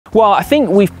Well, I think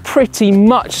we've pretty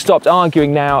much stopped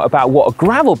arguing now about what a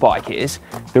gravel bike is.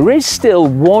 There is still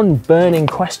one burning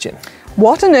question.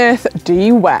 What on earth do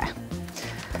you wear?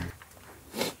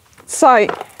 Si,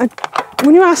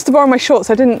 when you asked to borrow my shorts,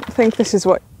 I didn't think this is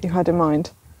what you had in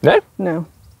mind. No? No.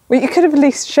 Well, you could have at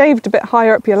least shaved a bit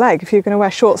higher up your leg if you're going to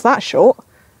wear shorts that short.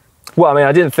 Well, I mean,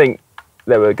 I didn't think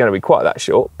they were going to be quite that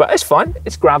short, but it's fine.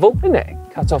 It's gravel, isn't it?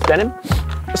 Cut off denim.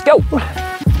 Let's go.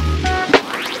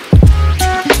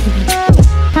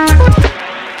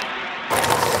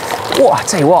 Oh, I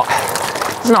tell you what,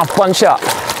 doesn't half bunch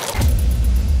up.